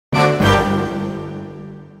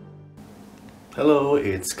Hello,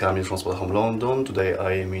 it's Kamil from Spotahome London. Today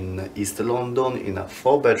I am in East London in a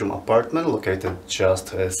 4-bedroom apartment located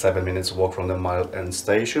just 7 minutes walk from the Mile End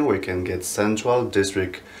station, where you can get Central,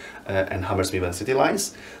 District and Hammersmith and City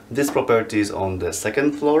lines. This property is on the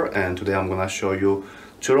 2nd floor, and today I'm gonna show you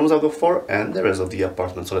 2 rooms out of 4 and the rest of the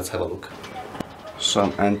apartment, so let's have a look. So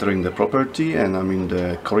I'm entering the property and I'm in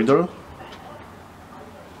the corridor.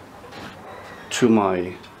 To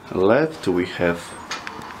my left we have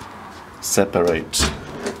separate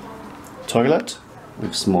toilet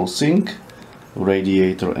with small sink,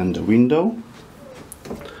 radiator and a window.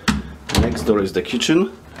 Next door is the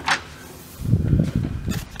kitchen.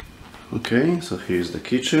 Okay, so here's the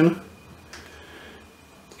kitchen.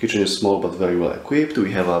 Kitchen is small but very well equipped.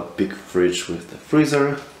 We have a big fridge with the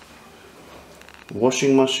freezer,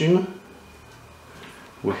 washing machine.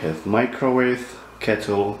 We have microwave,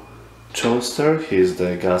 kettle, toaster. Here's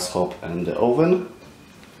the gas hob and the oven.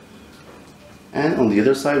 And on the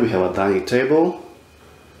other side we have a dining table.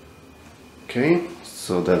 Okay,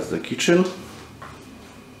 so that's the kitchen.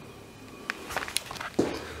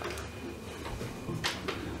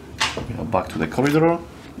 We are back to the corridor,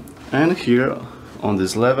 and here on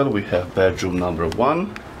this level we have bedroom number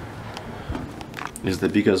 1. It's the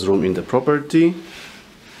biggest room in the property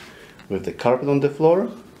with the carpet on the floor.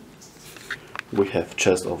 We have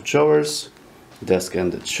chest of drawers, desk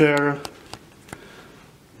and a chair,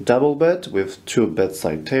 double bed with 2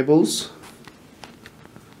 bedside tables,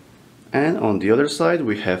 and on the other side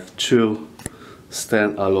we have 2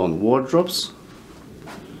 stand-alone wardrobes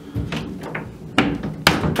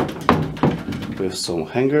with some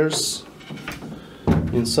hangers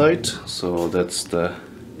inside. So that's the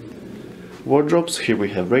wardrobes. Here we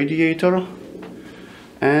have radiator,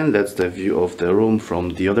 and that's the view of the room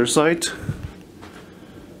from the other side.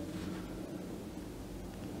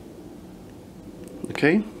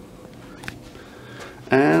 Okay,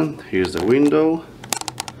 and here's the window.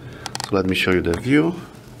 So let me show you the view.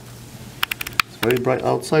 It's very bright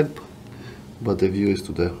outside, but the view is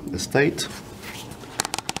to the estate.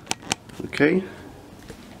 Okay,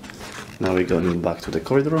 now we're going back to the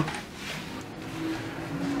corridor.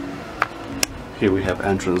 Here we have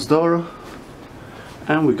entrance door,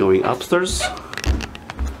 and we're going upstairs.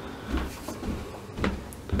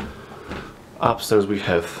 Upstairs we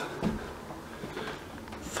have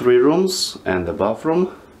 3 rooms and a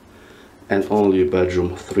bathroom, and only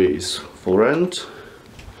bedroom 3 is for rent.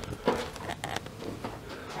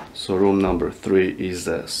 So room number 3 is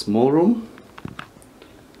a small room.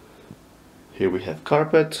 Here we have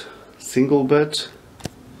carpet, single bed,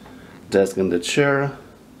 desk and a chair,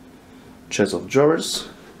 chest of drawers,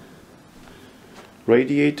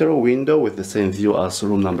 radiator, window with the same view as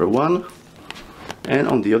room number 1, and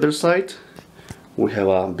on the other side we have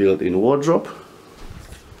a built-in wardrobe.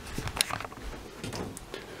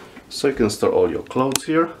 So you can store all your clothes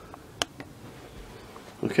here.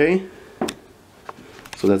 Okay,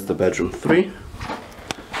 so that's the bedroom 3.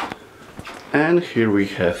 And here we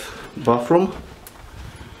have bathroom.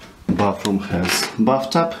 Bathroom has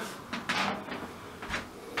bathtub.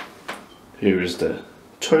 Here is the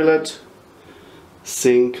toilet,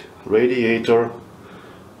 sink, radiator,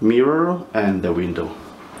 mirror and the window.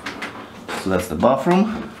 So that's the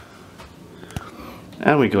bathroom.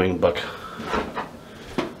 And we're going back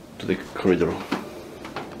to the corridor.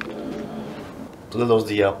 So that was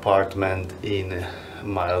the apartment in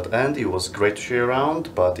Mile End. It was great to show you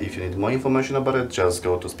around, but if you need more information about it, just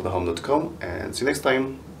go to spotahome.com, and see you next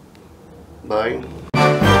time. Bye.